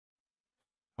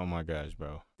Oh my gosh,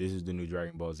 bro. This is the new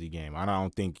Dragon Ball Z game. I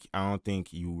don't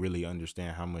think you really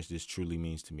understand how much this truly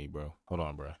means to me, bro. Hold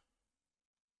on, bro.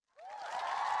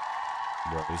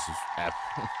 Bro, this is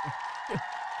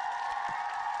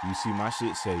You see my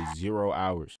shit say 0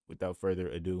 hours. Without further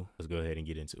ado, let's go ahead and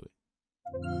get into it.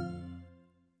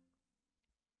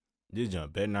 This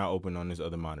jump better not open on this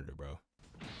other monitor, bro.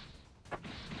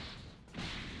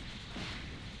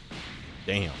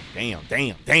 Damn.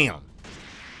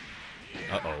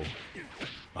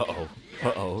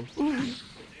 Uh-oh. Ooh,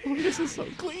 this is so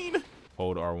clean.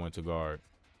 Hold R1 to guard.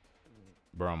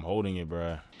 Bro, I'm holding it,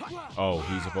 bro. Oh,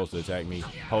 he's supposed to attack me.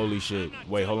 Holy shit.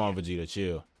 Wait, hold on, Vegeta.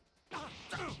 Chill.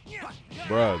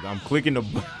 Bro, I'm clicking the...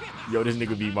 Yo, this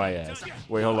nigga beat my ass.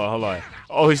 Wait, hold on.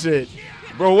 Oh, shit.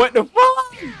 Bro, what the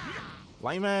fuck?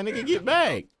 Lame man, nigga, get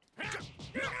back.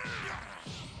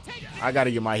 I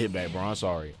gotta get my hit back, bro. I'm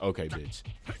sorry. Okay, bitch.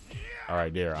 All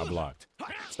right, there. I blocked.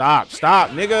 Stop,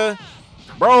 nigga.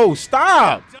 Bro,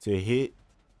 stop. To hit,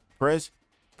 press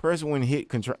when hit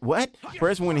control. What?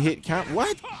 Press when hit count.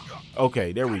 What?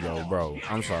 Okay, there we go, bro.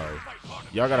 I'm sorry.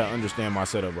 Y'all gotta understand my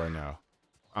setup right now.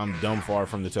 I'm dumb far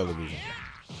from the television.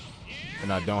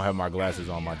 And I don't have my glasses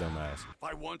on, my dumb ass. If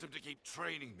I want him to keep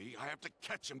training me, I have to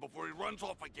catch him before he runs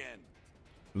off again.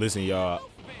 Listen, y'all.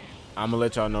 I'm gonna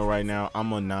let y'all know right now,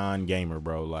 I'm a non-gamer,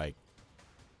 bro. Like,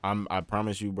 I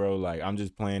promise you, bro, like, I'm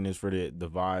just playing this for the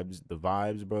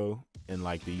vibes, bro. And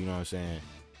like you know what I'm saying?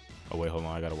 Oh wait, hold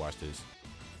on, I gotta watch this.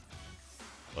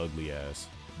 Ugly ass,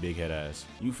 big head ass.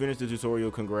 You finished the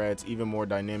tutorial, congrats. Even more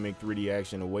dynamic 3D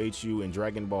action awaits you in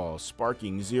Dragon Ball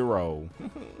Sparking Zero.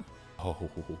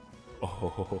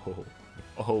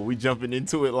 Oh, we jumping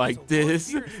into it like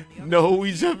this? No,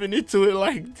 we jumping into it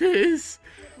like this.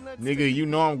 Nigga, you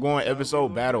know I'm going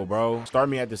episode battle, bro. Start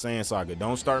me at the Saiyan Saga.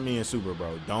 Don't start me in Super,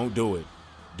 bro. Don't do it.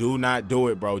 Do not do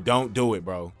it, bro. Don't do it,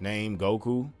 bro. Name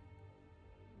Goku.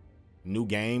 New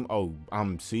game. Oh,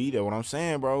 see, that's what I'm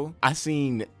saying, bro. I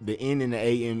seen the N and the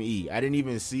AME. I didn't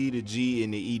even see the G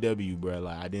and the EW, bro.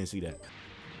 Like, I didn't see that.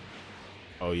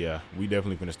 Oh yeah, we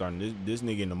definitely finna start this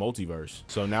nigga in the multiverse.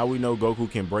 So now we know Goku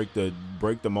can break the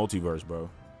multiverse, bro.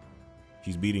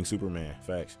 He's beating Superman.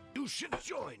 Facts. You should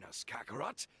join us,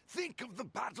 Kakarot. Think of the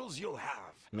battles you'll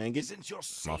have. Man, Isn't your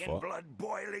Saiyan blood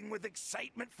boiling with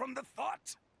excitement from the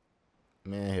thought?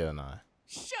 Man, hell nah.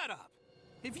 Shut up.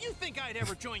 If you think I'd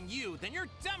ever join you, then you're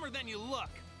dumber than you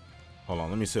look. Hold on,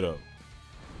 let me sit up.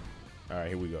 All right,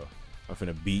 here we go. I'm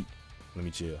finna beat. Let me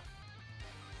chill.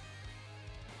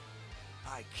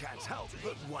 I can't help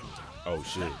but wonder. Oh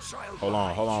shit. Hold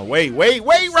on. Wait,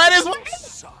 right as well.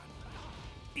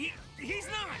 He's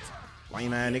not. Lame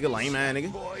man,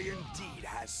 nigga. Boy indeed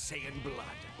has Saiyan blood.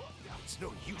 It's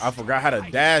no use. I forgot how to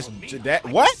dash that.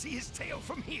 What? See his tail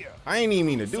from here. I ain't even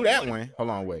mean to do that one. Hold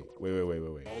on, wait. A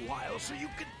while so you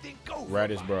can think over.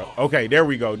 Raditz, bro. Okay, there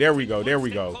we go.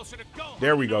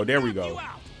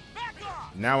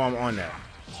 Now I'm on that.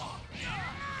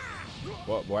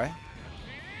 What, boy?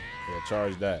 Yeah,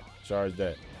 charge that.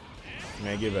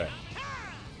 Man, get back.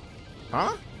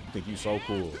 Huh? I think you so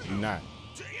cool. You not.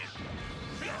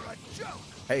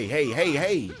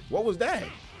 Hey. What was that?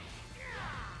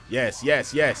 Yes.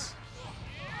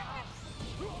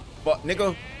 Fuck,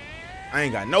 nigga. I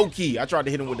ain't got no key. I tried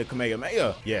to hit him with the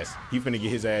Kamehameha. Yes, he finna get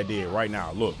his ass dead right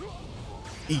now. Look.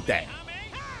 Eat that.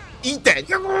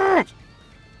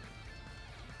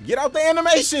 Get out the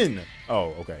animation.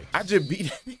 Oh, okay. I just beat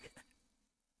that nigga.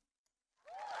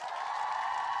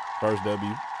 First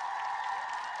W.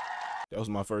 That was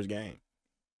my first game.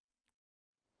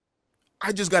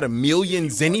 I just got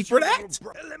 1,000,000 Zenny for that?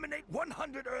 Eliminate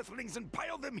 100 Earthlings and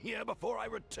pile them here before I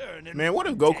return. Man, what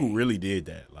if Goku really did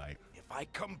that? Like, if I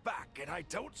come back and I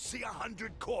don't see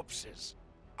 100 corpses,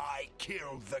 I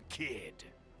killed the kid.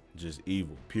 Just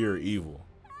evil, pure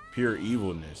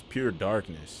evilness, pure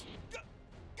darkness.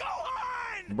 Go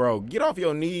on! Bro, get off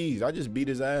your knees. I just beat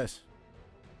his ass.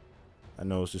 I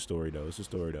know it's a story though. It's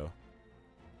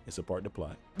a part of the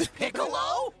plot.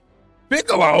 Piccolo?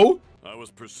 I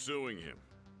was pursuing him.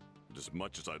 As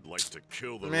much as I'd like to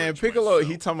kill the man, Piccolo,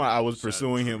 myself, he talking about I was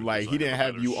pursuing him like he didn't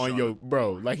have you on your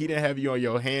like he didn't have you on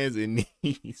your hands and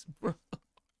knees, bro.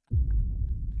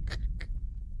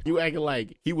 You acting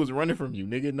like he was running from you,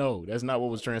 nigga. No, that's not what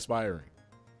was transpiring.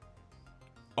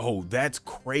 Oh, that's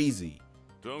crazy.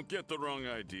 Don't get the wrong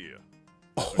idea.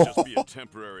 It would just be a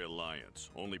temporary alliance,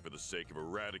 only for the sake of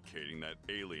eradicating that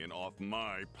alien off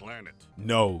my planet.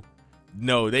 No,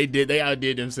 they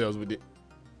outdid themselves with it.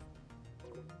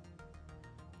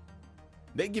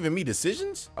 They giving me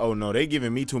decisions? Oh no, they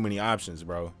giving me too many options,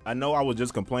 bro. I know I was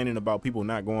just complaining about people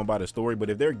not going by the story, but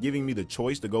if they're giving me the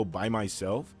choice to go by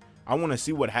myself, I want to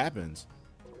see what happens.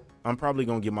 I'm probably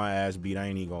gonna get my ass beat. I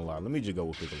ain't even gonna lie. Let me just go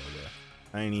with Piccolo, bro.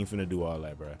 I ain't even finna do all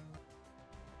that, bro.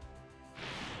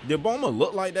 Did Bulma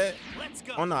look like that Let's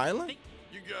go. on the island?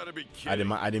 You gotta be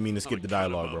kidding. I didn't mean to skip the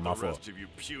dialogue, bro. My The fault. rest of you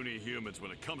puny humans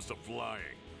when it comes to flying.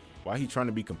 Why he trying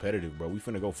to be competitive, bro? We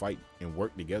finna go fight and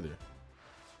work together.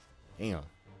 Damn.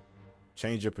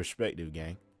 Change your perspective,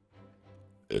 gang.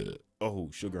 Oh,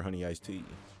 sugar honey iced tea.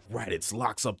 Raditz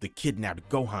locks up the kidnapped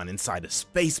Gohan inside a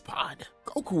space pod.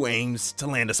 Goku aims to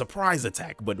land a surprise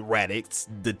attack, but Raditz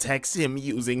detects him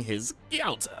using his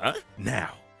scouter.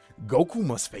 Now, Goku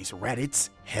must face Raditz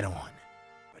head on.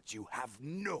 But you have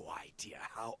no idea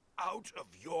how out of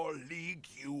your league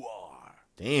you are.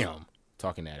 Damn,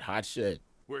 talking that hot shit.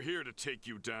 We're here to take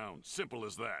you down. Simple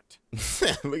as that.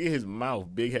 Look at his mouth,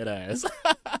 big head ass.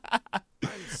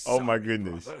 Oh my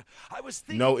goodness. Brother. I was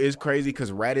thinking No, it's crazy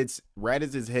because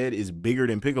Raditz's head is bigger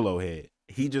than Piccolo head.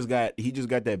 He just got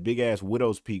that big ass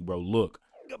widow's peak, bro. Look,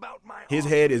 about my his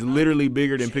arm head is and I literally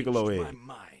bigger than changed Piccolo my head.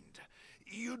 mind.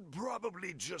 You'd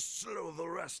probably just slow the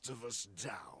rest of us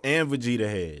down. And Vegeta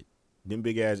head. Them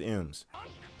big ass M's.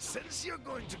 Since you're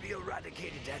going to be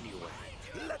eradicated anyway,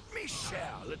 let me share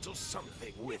a little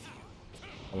something with you.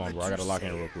 Hold on, The bro. I gotta two lock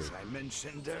in real quick. sayings I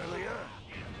mentioned earlier,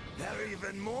 they're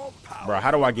even more powerful. Bro,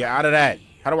 how do I get out of that?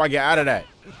 How do I get out of that?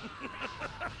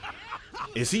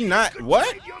 Is he not?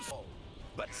 What?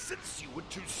 But since you were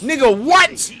too Nigga,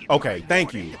 what? stupid Okay, by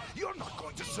thank morning, you. You're not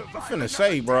going to survive. I'm finna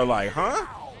say, bro, like, huh?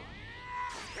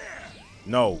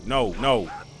 No.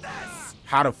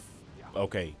 How the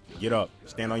okay, get up.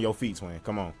 Stand on your feet, Swin.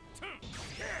 Come on.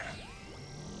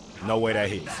 No way that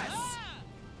hits.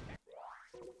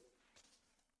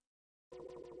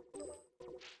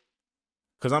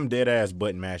 Cause I'm dead ass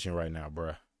button mashing right now,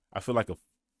 bro. I feel like a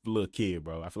little kid,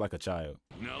 bro. I feel like a child.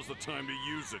 Now's the time to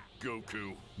use it,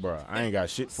 Goku. Bro, I ain't got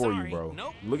shit for you, Sorry, bro.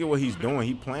 nope. Look at what he's doing.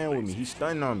 He playing with me. He's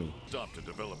stunning on me. Stop to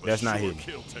develop a That's not sure hidden.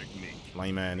 kill technique.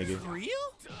 Lame man, nigga. For real?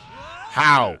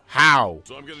 How?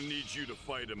 So I'm gonna need you to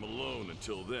fight him alone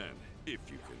until then, if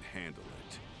you can handle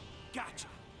it. Gotcha.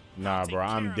 Nah, bro.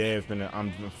 I'm dead.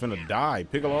 I'm finna die.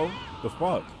 Piccolo, the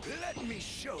fuck? Let me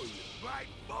show you my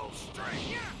full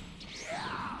strength.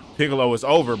 Piccolo is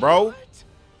over, bro.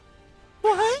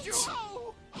 What?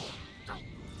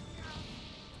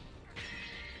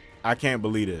 I can't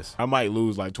believe this. I might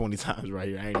lose like 20 times right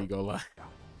here. I ain't even gonna lie.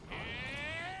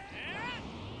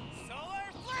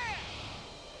 Solar flare.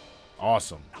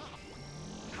 Awesome.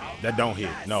 That don't hit.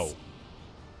 No.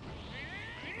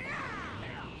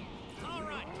 All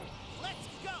right, let's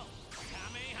go.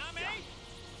 Kamehame.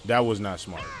 That was not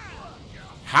smart.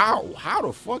 How? How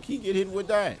the fuck he get hit with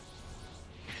that?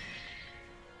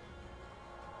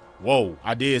 Whoa,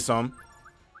 I did some.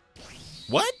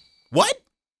 What? What?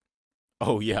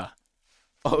 Oh, yeah.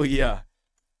 Oh, yeah.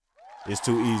 It's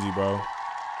too easy, bro.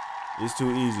 It's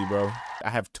too easy, bro. I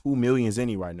have 2 millions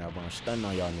any right now, bro. I'm stunning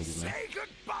on y'all niggas, man. Say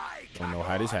goodbye, Don't know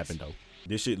how this happened, though.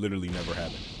 This shit literally never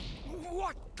happened.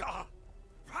 What the?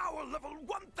 Power level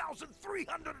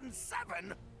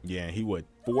 1,307? Yeah, and he what,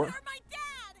 4? You're my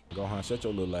dad. Gohan, shut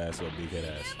your little ass up, big head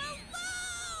ass. I'm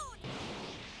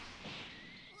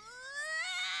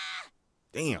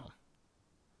alone. Damn.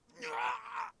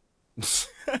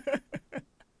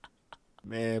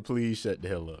 Man, please shut the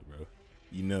hell up, bro.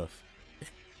 Enough.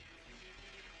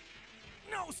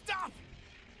 No, stop!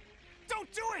 Don't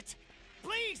do it!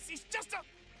 Please, he's just a...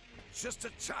 Just a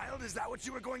child? Is that what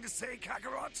you were going to say,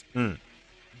 Kakarot? Mm.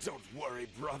 Don't worry,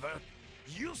 brother.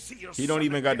 You'll see your He don't son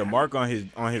even got the again mark on his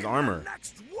in armor. the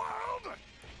next world?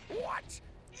 What?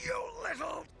 You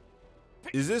little...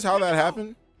 Is this how that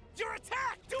happened? Your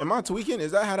attack! Do Am I tweaking?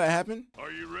 Is that how that happened?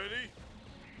 Are you ready?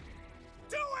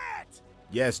 it!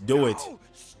 Yes, do it. No,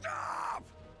 stop!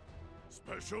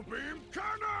 Special beam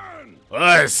cannon!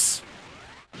 Us.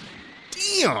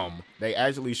 Damn. They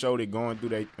actually showed it going through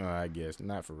they. I guess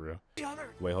not for real. The other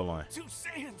Wait, hold on. 2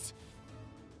 Saiyans.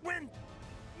 When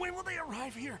will they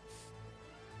arrive here?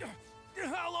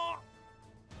 How long?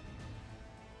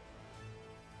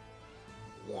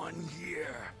 1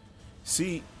 year.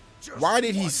 See, Just why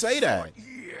did he one say that? short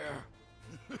year.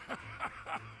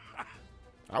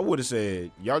 I would have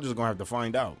said, y'all just gonna have to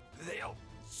find out. They'll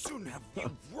soon have you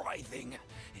writhing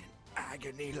in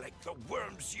agony like the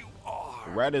worms you are.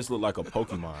 Raditz look like a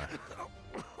Pokemon.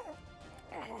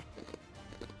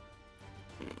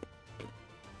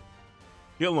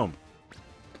 Kill him.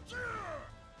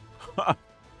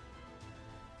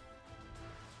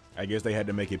 I guess they had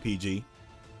to make it PG.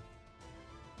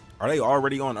 Are they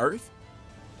already on Earth?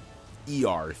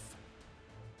 E-Arth.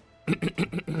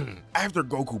 After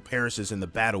Goku perishes in the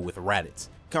battle with Raditz.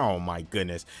 Oh my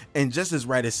goodness. And just as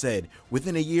Raditz said,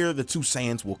 within a year, the two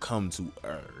Saiyans will come to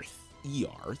Earth.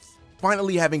 Earth.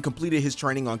 Finally, having completed his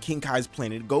training on King Kai's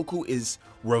planet, Goku is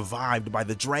revived by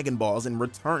the Dragon Balls and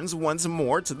returns once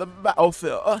more to the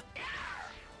battlefield.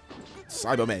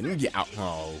 Cyberman, yeah.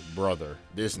 Oh, brother,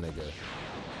 this nigga.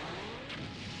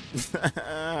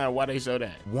 Why they show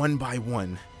that? One by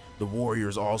one, the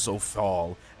warriors also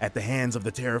fall at the hands of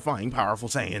the terrifying, powerful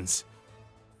Saiyans.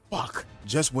 Fuck.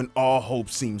 Just when all hope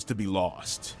seems to be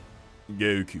lost,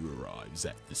 Goku arrives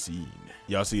at the scene.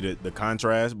 Y'all see the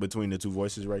contrast between the two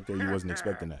voices right there? You wasn't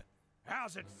expecting that.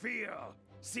 How's it feel,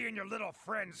 seeing your little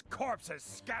friend's corpses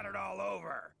scattered all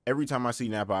over? Every time I see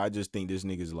Nappa, I just think this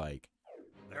nigga's like...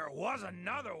 There was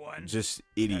another one. Just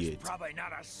idiot. There's probably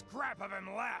not a scrap of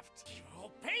him left.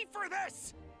 You'll pay for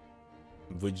this.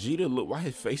 Vegeta, look, why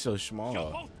his face so small?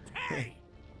 You'll both pay.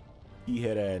 He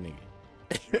had that nigga.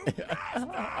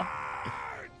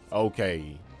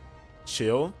 Okay,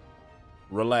 chill,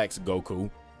 relax, Goku.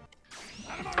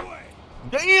 Out of my way.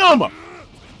 Damn!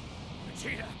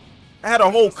 Vegeta. I had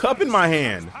a whole cup in my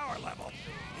hand. Power level.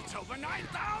 It's over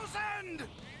 9,000.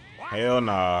 Hell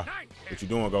nah. What you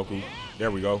doing, Goku?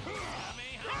 There we go.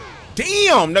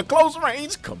 Damn, the close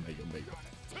range. Come here, nigga.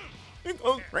 The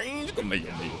close range. Come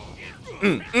here,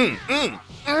 nigga.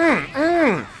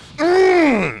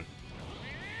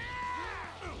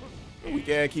 Weak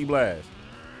ass key blast.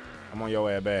 I'm on your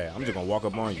ass bad. I'm just gonna walk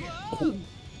up on you. Ooh,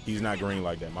 he's not green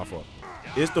like that. My fault.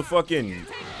 It's the fucking...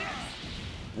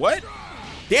 What?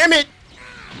 Damn it!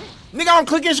 Nigga, I'm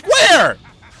clicking square!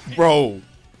 Bro.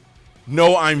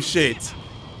 No, I'm shit.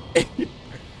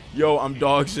 Yo, I'm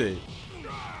dog shit.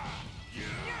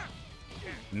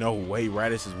 No way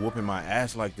Raditz is whooping my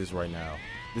ass like this right now.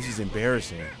 This is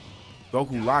embarrassing.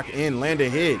 Goku, lock in, land a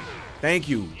hit. Thank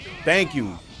you. Thank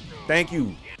you. Thank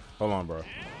you. Hold on, bro.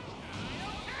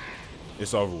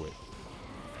 It's over with.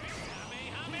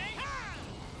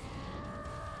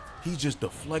 He just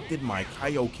deflected my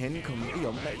Kaioken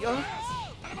Kamehameha.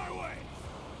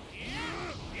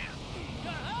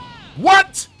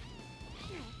 What?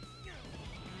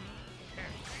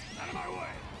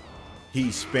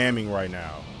 He's spamming right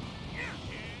now.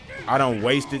 I done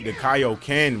wasted the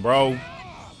Kaioken, bro.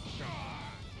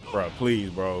 Bro, please,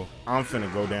 bro. I'm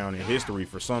finna go down in history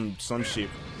for some shit.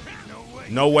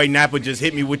 No way Nappa just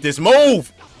hit me with this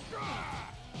move.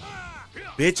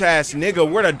 Bitch ass nigga,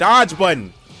 where the dodge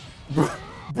button? Bro,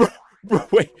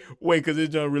 wait, cause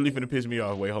it's just really finna piss me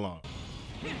off. Wait, hold on.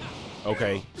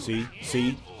 Okay, see.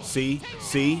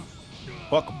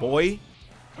 Fuck, boy.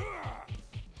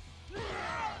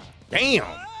 Damn.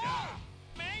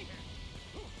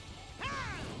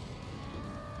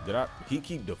 He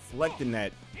keep deflecting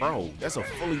that, bro. That's a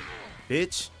fully,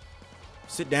 bitch.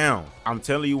 Sit down. I'm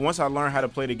telling you, once I learn how to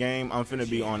play the game, I'm finna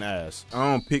be on ass.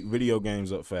 I don't pick video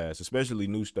games up fast, especially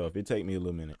new stuff. It take me a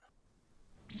little minute.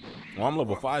 Well, I'm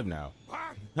level 5 now.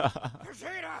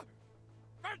 Vegeta!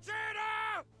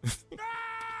 Vegeta! No!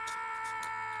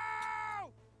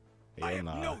 I have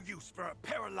no use for a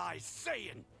paralyzed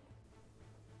Saiyan.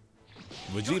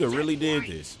 Vegeta really did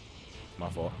this. My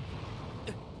fault.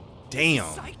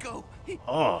 Damn. Psycho.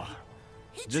 Oh.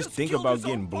 Just think about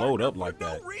getting blowed up like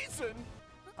that.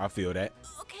 I feel that.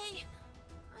 Okay,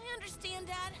 I understand,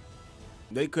 Dad.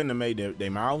 They couldn't have made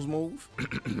their mouths move.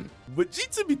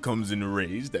 Vegeta becomes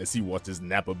enraged as he watches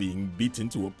Nappa being beaten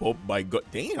to a pulp by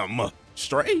goddamn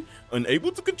Stray,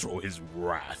 unable to control his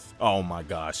wrath. Oh my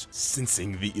gosh.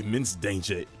 Sensing the immense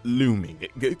danger looming,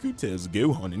 Goku tells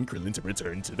Gohan and Krillin to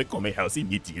return to the Kame house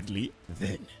immediately.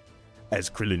 Then, as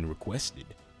Krillin requested,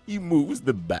 he moves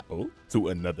the battle to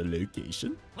another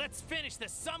location. Let's finish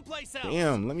this someplace else.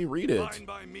 Damn, let me read it. Fine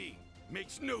by me.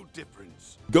 Makes no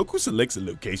difference. Goku selects a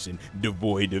location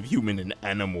devoid of human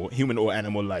or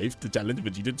animal life to challenge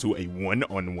Vegeta to a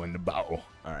one-on-one battle.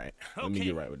 All right, let me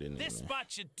get right with this. This spot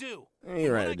should do. Let me get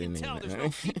right with this,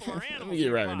 man. Let me get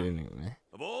right with this, man.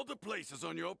 Of all the places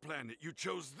on your planet, you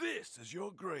chose this as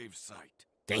your grave site.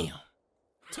 Damn,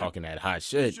 talking that hot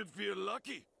You shit. should feel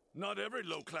lucky. Not every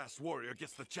low-class warrior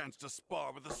gets the chance to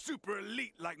spar with a super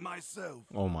elite like myself.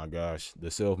 Oh my gosh,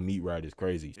 the self-meat ride is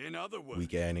crazy. In other words,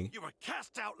 Weak ass nigga. you were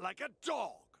cast out like a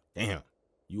dog. Damn,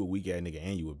 you a weak ass nigga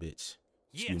and you a bitch.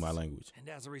 Excuse my language. And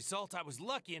as a result, I was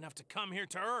lucky enough to come here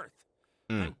to Earth.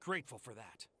 I'm grateful for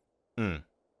that.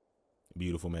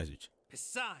 Beautiful message.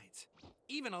 Besides,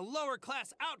 even a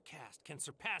lower-class outcast can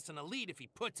surpass an elite if he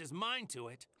puts his mind to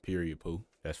it. Period, Pooh.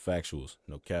 That's factuals,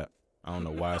 no cap. I don't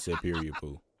know why I said period,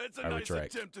 Pooh. It's a I nice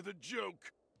retract. attempt at a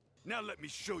joke. Now let me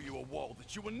show you a wall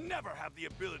that you will never have the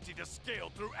ability to scale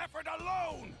through effort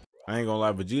alone. I ain't gonna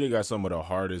lie, Vegeta got some of the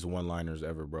hardest one-liners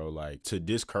ever, bro. Like, to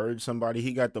discourage somebody,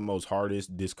 he got the most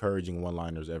hardest discouraging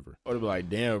one-liners ever. I would be like,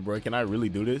 damn, bro, can I really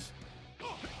do this?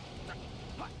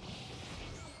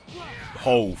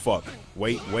 Oh, fuck.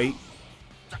 Wait.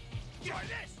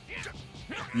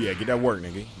 Yeah, get that work,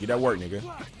 nigga. Get that work, nigga.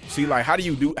 See, like, how do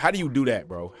you do that,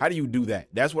 bro? How do you do that?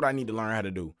 That's what I need to learn how to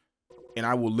do. And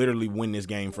I will literally win this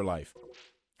game for life.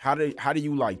 How do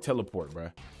you, like, teleport,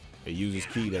 bro? They use his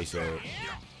key, they said.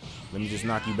 Let me just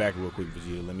knock you back real quick,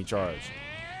 Vegeta. Let me charge.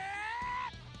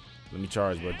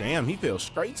 Bro. Damn, he fell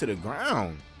straight to the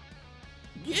ground.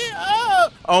 Yeah.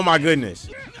 Oh, my goodness.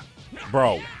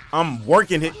 Bro, I'm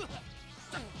working it.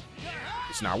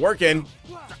 It's not working.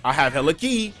 I have hella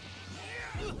key.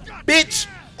 Bitch.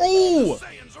 Ooh.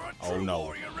 Oh,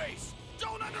 no.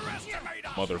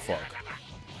 Motherfucker.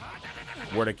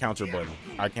 Where the counter button?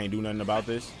 I can't do nothing about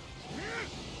this.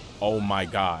 Oh, my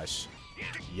gosh.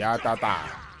 Yatata.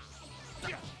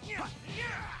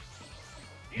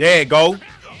 There you go.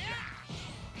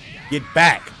 Get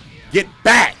back. Get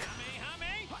back.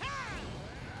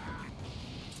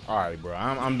 All right, bro.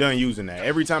 I'm done using that.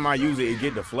 Every time I use it, it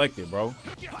get deflected, bro.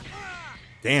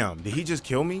 Damn. Did he just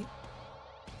kill me?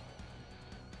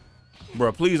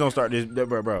 Bro, please don't start this.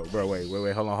 Bro.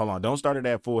 Wait. Hold on. Don't start it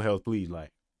at full health, please.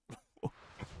 Like.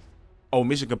 Oh,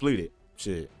 mission completed.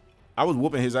 Shit. I was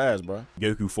whooping his ass, bro.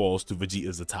 Goku falls to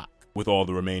Vegeta's attack. With all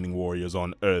the remaining warriors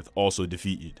on Earth also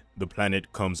defeated, the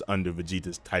planet comes under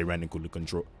Vegeta's tyrannical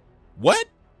control. What?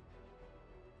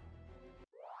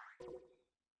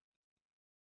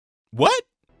 What?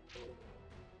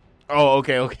 Oh,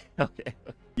 okay.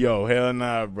 Yo, hell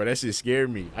nah, bro. That shit scared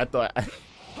me. I thought...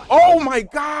 Oh my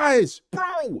gosh,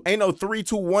 bro. Ain't no 3,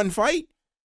 2, 1 fight?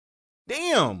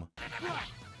 Damn.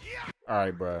 All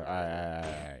right, bro. All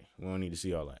right. We don't need to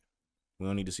see all that. We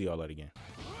don't need to see all that again.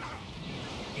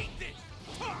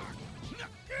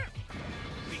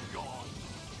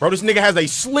 Bro, this nigga has a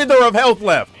slither of health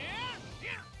left.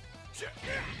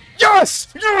 Yes!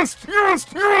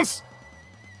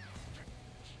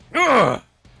 Ugh.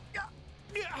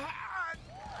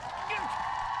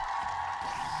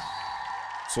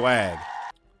 Swag.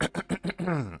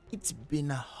 It's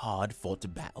been a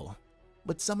hard-fought battle,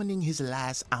 but summoning his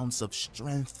last ounce of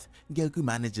strength, Goku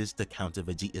manages to counter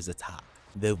Vegeta's attack.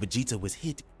 Though Vegeta was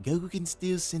hit, Goku can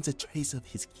still sense a trace of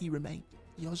his ki remain.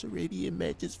 Yajirobe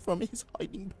emerges from his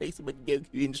hiding place, but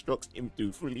Goku instructs him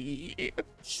to flee.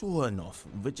 Sure enough,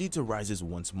 Vegeta rises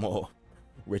once more,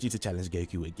 ready to challenge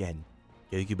Goku again.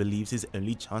 Goku believes his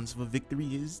only chance for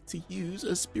victory is to use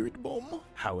a spirit bomb.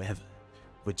 However,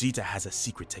 Vegeta has a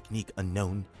secret technique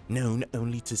known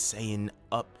only to Saiyans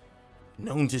up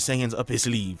his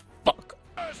sleeve. Fuck.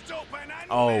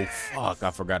 Oh, fuck.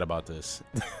 I forgot about this.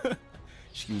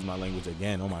 Excuse my language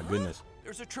again. Oh, my goodness.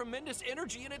 There's a tremendous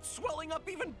energy and it's swelling up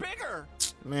even bigger.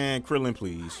 Man, Krillin,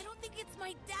 please. I don't think it's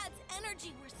my dad's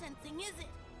energy we're sensing, is it?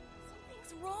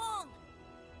 Something's wrong.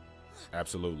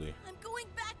 Absolutely. I'm going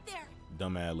back there.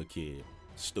 Dumbass little kid.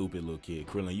 Stupid little kid.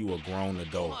 Krillin, you a grown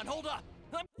adult. Hold on, hold up.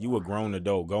 You a grown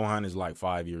adult. Gohan is like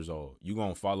 5 years old. You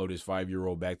gonna follow this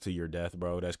 5-year-old back to your death,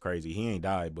 bro? That's crazy. He ain't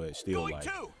died, but still, Going like,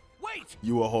 too. Wait.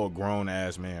 you a whole grown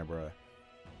ass man, bro.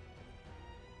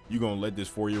 You gonna let this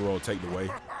 4-year-old take the way?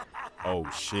 Oh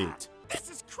shit. This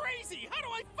is crazy. How do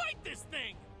I fight this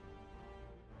thing?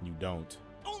 You don't.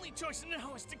 Only choice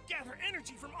now is to gather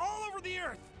energy from all over the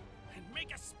earth and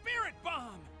make a spirit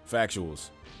bomb. Factuals.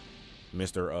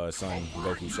 Mr. Son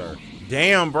Goku, sir.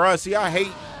 Damn, bro. See, I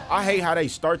hate how they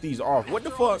start these off. What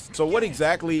the fuck? So what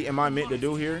exactly am I meant to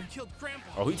do here?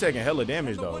 Oh, he taking hella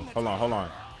damage though. Hold on.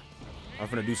 I'm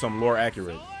finna do something lore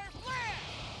accurate.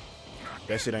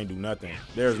 That shit ain't do nothing.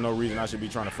 There's no reason I should be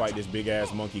trying to fight this big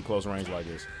ass monkey close range like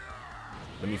this.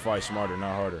 Let me fight smarter,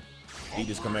 not harder. Eat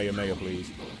this Kamehameha,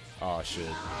 please. Oh shit.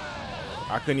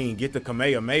 I couldn't even get the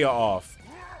Kamehameha off.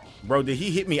 Bro, did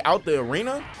he hit me out the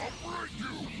arena?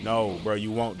 No, bro,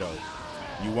 you won't though.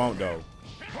 You won't though.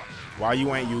 Why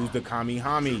you ain't used the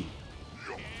Kamihami?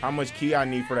 How much ki I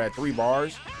need for that? 3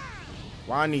 bars?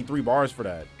 Why I need 3 bars for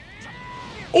that?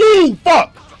 Ooh,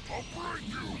 fuck!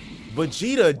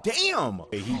 Vegeta, damn!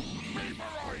 Hey,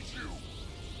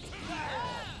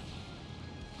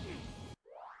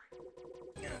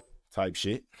 type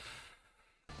shit.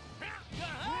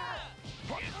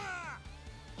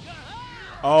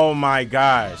 Oh my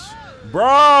gosh.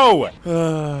 Bro!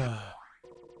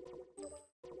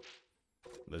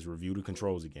 Let's review the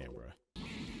controls again, bro.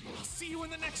 I'll see you in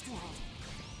the next world.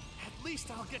 At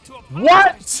least I'll get to a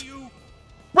What?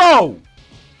 Bro!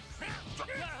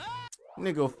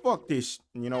 Nigga, fuck this.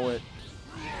 You know what?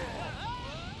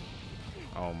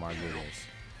 Oh my goodness.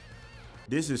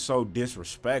 This is so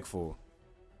disrespectful.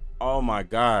 Oh my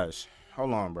gosh.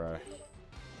 Hold on, bro.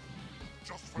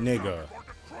 Nigga.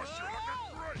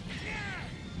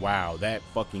 Wow, that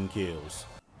fucking kills.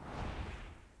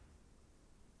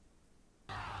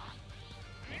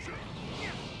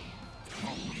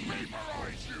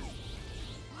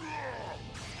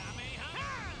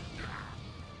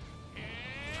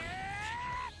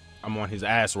 I'm on his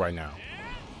ass right now.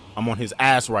 I'm on his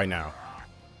ass right now.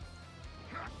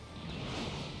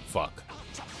 Fuck.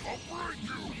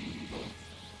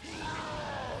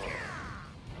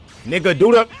 Nigga,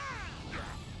 do the...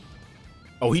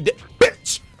 Oh, he did...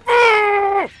 Bitch!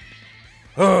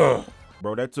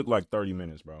 Bro, that took like 30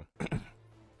 minutes, bro.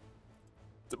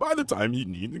 By the time he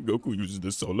needs, Goku uses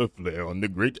the solar flare on the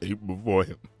great ape before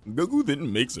him. Goku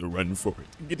then makes a run for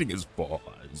it, getting as far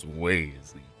away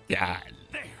as he can.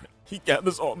 He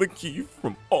gathers all the ki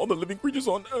from all the living creatures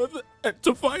on Earth and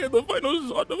to fire the final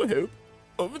shot of hope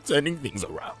of turning things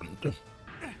around.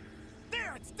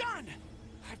 There, it's done!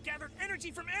 I've gathered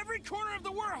energy from every corner of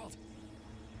the world!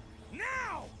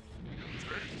 Now!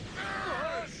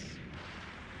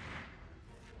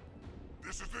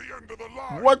 This is the end of the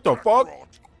line. What the fuck?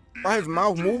 Kakarot. Why is his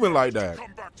mouth moving like that?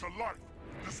 Come back to life.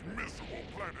 This miserable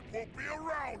planet won't be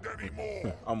around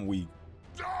anymore. I'm weak.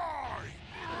 Die!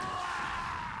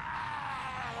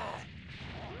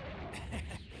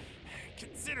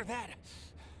 Consider that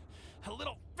a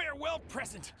little farewell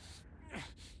present.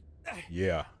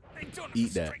 Yeah. I don't have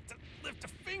Eat the that. strength to lift a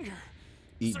finger.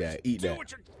 Eat So that, just eat do that.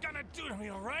 what you're gonna do to me,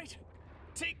 all right?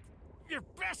 Take your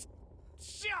best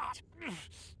shot.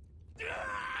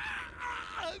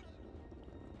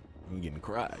 I'm getting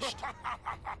crushed.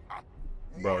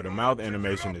 Bro, the mouth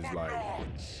animation is like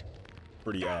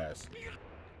pretty ass.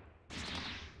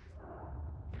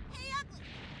 Hey, Ugly!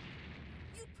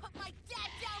 You put my dad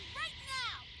down right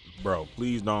now! Bro,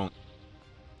 please don't.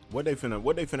 What they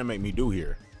finna make me do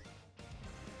here?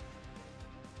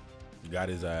 Got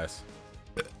his ass.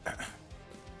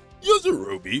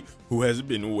 Yajirobe, who has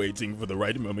been waiting for the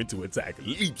right moment to attack,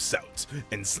 leaps out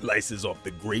and slices off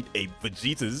the great ape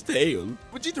Vegeta's tail.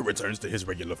 Vegeta returns to his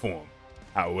regular form.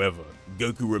 However,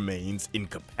 Goku remains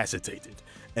incapacitated,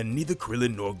 and neither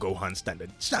Krillin nor Gohan stand a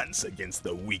chance against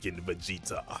the weakened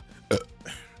Vegeta.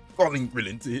 Calling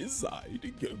Krillin to his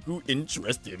side, Goku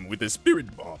entrusts him with a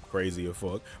spirit bomb. Crazy as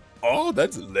fuck. All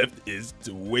that's left is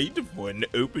to wait for an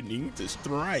opening to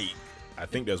strike. I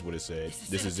think that's what it said.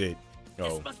 This is it.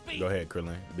 Oh, must be- go ahead,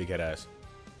 Krillin. Big head ass.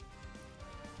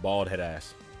 Bald head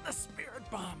ass. The spirit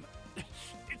bomb.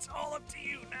 It's all up to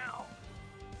you now.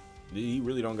 He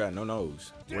really don't got no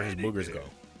nose. Where his boogers go?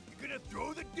 You gonna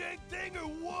throw the dang thing or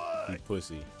what? He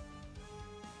pussy.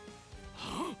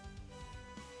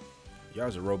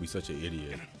 Yajirobe such an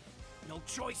idiot. No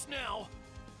choice now.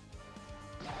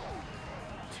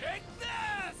 Take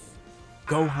this!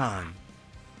 Gohan,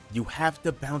 you have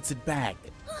to bounce it back.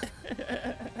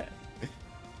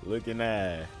 Looking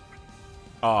at.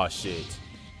 Oh shit.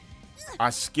 I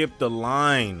skipped the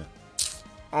line.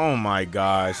 Oh my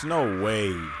gosh, no way.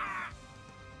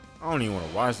 I don't even want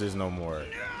to watch this no more.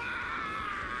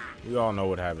 We all know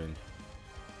what happened.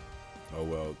 Oh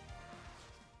well.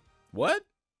 What?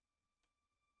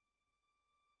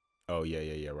 Oh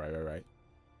yeah, right.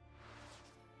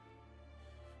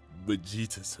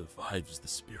 Vegeta survives the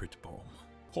spirit bomb.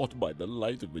 Caught by the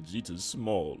light of Vegeta's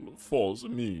small, false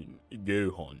moon,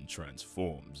 Gohan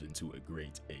transforms into a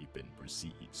great ape and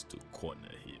proceeds to corner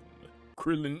him.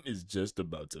 Krillin is just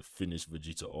about to finish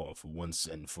Vegeta off once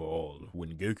and for all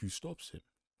when Goku stops him,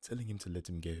 telling him to let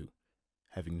him go.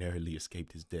 Having narrowly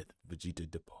escaped his death, Vegeta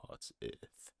departs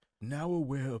Earth. Now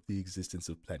aware of the existence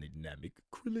of planet Namek,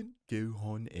 Krillin,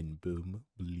 Gohan, and Bulma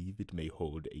believe it may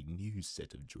hold a new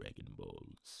set of Dragon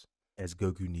Balls. As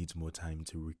Goku needs more time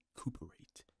to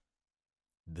recuperate,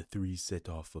 the three set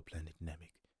off for planet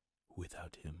Namek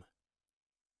without him.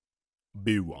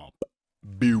 Bewomp.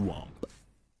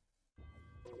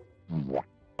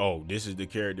 Oh, this is the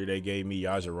character they gave me,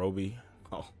 Yajirobe.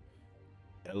 Oh,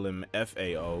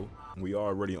 LMFAO. We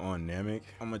already on Namek.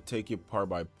 I'm gonna take it part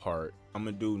by part. I'm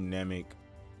gonna do Namek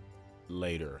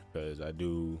later because I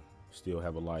do still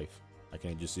have a life. I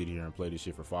can't just sit here and play this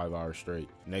shit for 5 hours straight.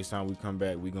 Next time we come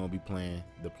back, we gonna be playing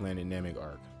the Planet Namek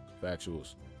arc.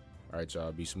 Factuals. All right,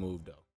 y'all, be smooth though.